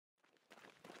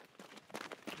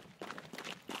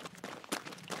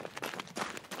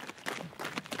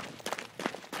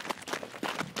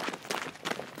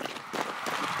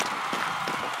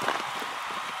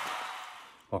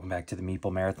Back to the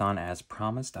Meeple Marathon. As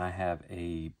promised, I have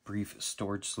a brief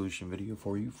storage solution video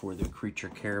for you for the Creature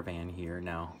Caravan here.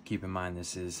 Now, keep in mind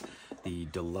this is the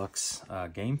Deluxe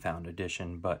Game Found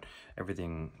edition, but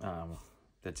everything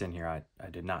that's in here, I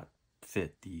did not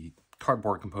fit the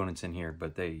cardboard components in here,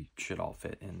 but they should all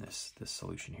fit in this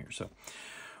solution here. So,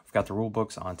 we've got the rule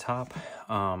books on top.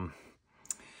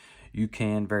 You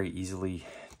can very easily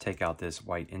take out this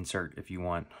white insert if you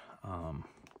want,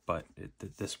 but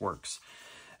this works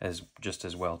just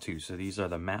as well too. So these are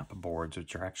the map boards,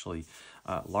 which are actually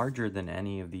larger than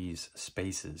any of these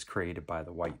spaces created by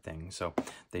the white thing. So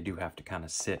they do have to kind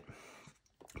of sit,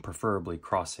 preferably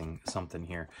crossing something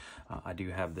here. I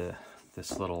do have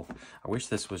this little, I wish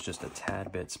this was just a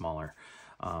tad bit smaller.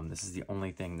 This is the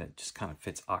only thing that just kind of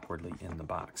fits awkwardly in the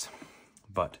box.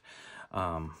 But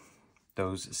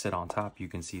those sit on top. You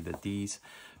can see that these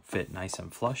fit nice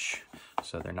and flush,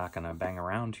 so they're not going to bang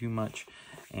around too much,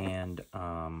 and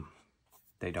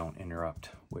they don't interrupt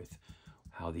with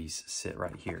how these sit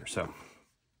right here. So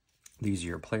these are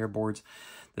your player boards.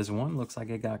 This one looks like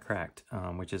it got cracked,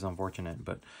 which is unfortunate,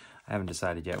 but I haven't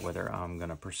decided yet whether I'm going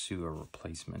to pursue a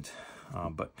replacement.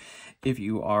 But if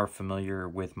you are familiar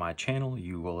with my channel,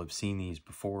 you will have seen these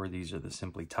before. These are the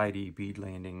Simply Tidy bead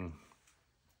landing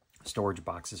storage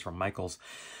boxes from Michaels.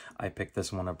 I picked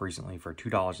this one up recently for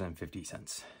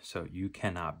 $2.50, so you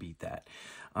cannot beat that.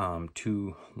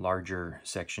 Two larger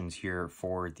sections here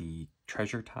for the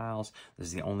treasure tiles. This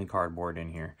is the only cardboard in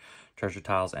here. Treasure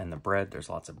tiles and the bread. There's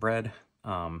lots of bread.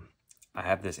 I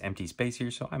have this empty space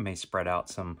here, so I may spread out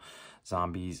some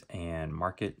zombies and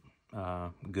market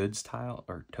goods tile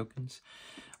or tokens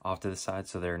off to the side,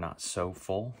 so they're not so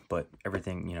full. But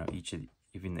everything, you know,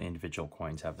 even the individual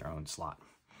coins have their own slot.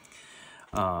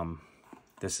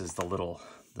 This is the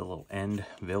little end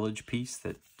village piece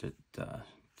that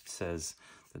says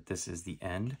that this is the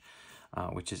end,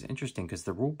 which is interesting because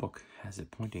the rule book has it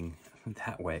pointing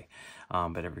that way,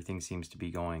 but everything seems to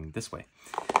be going this way.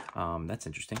 That's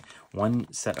interesting.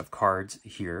 One set of cards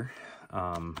here,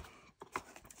 and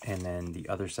then the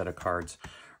other set of cards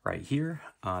right here.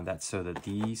 That's so that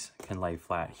these can lay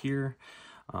flat here.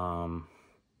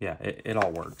 Yeah, it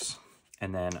all works.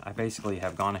 And then I basically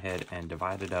have gone ahead and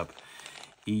divided up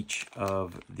each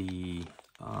of the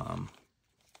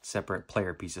separate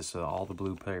player pieces. So all the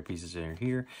blue player pieces are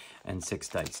here, and 6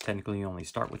 dice. Technically, you only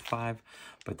start with 5,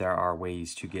 but there are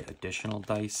ways to get additional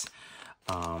dice.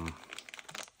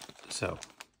 So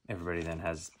everybody then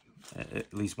has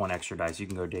at least 1 extra dice. You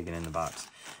can go digging in the box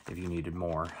if you needed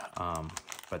more.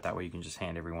 But that way you can just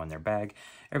hand everyone their bag.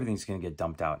 Everything's going to get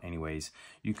dumped out anyways.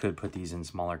 You could put these in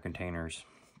smaller containers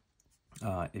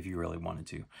if you really wanted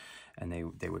to, and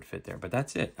they would fit there. But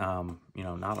that's it. You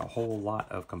know, not a whole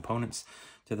lot of components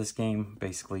to this game.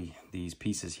 Basically, these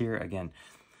pieces here. Again,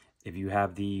 if you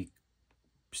have the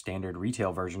standard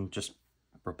retail version, just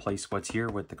replace what's here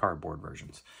with the cardboard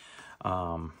versions.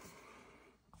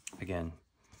 Again,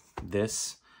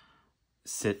 this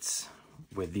sits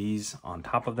with these on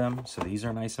top of them, so these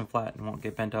are nice and flat and won't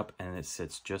get bent up, and it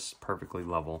sits just perfectly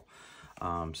level,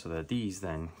 so that these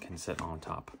then can sit on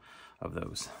top of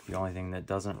those. The only thing that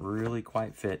doesn't really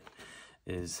quite fit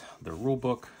is the rule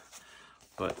book,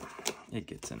 but it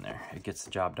gets in there. It gets the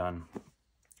job done.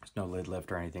 There's no lid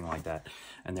lift or anything like that.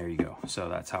 And there you go. So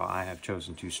that's how I have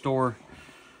chosen to store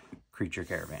Creature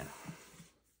Caravan.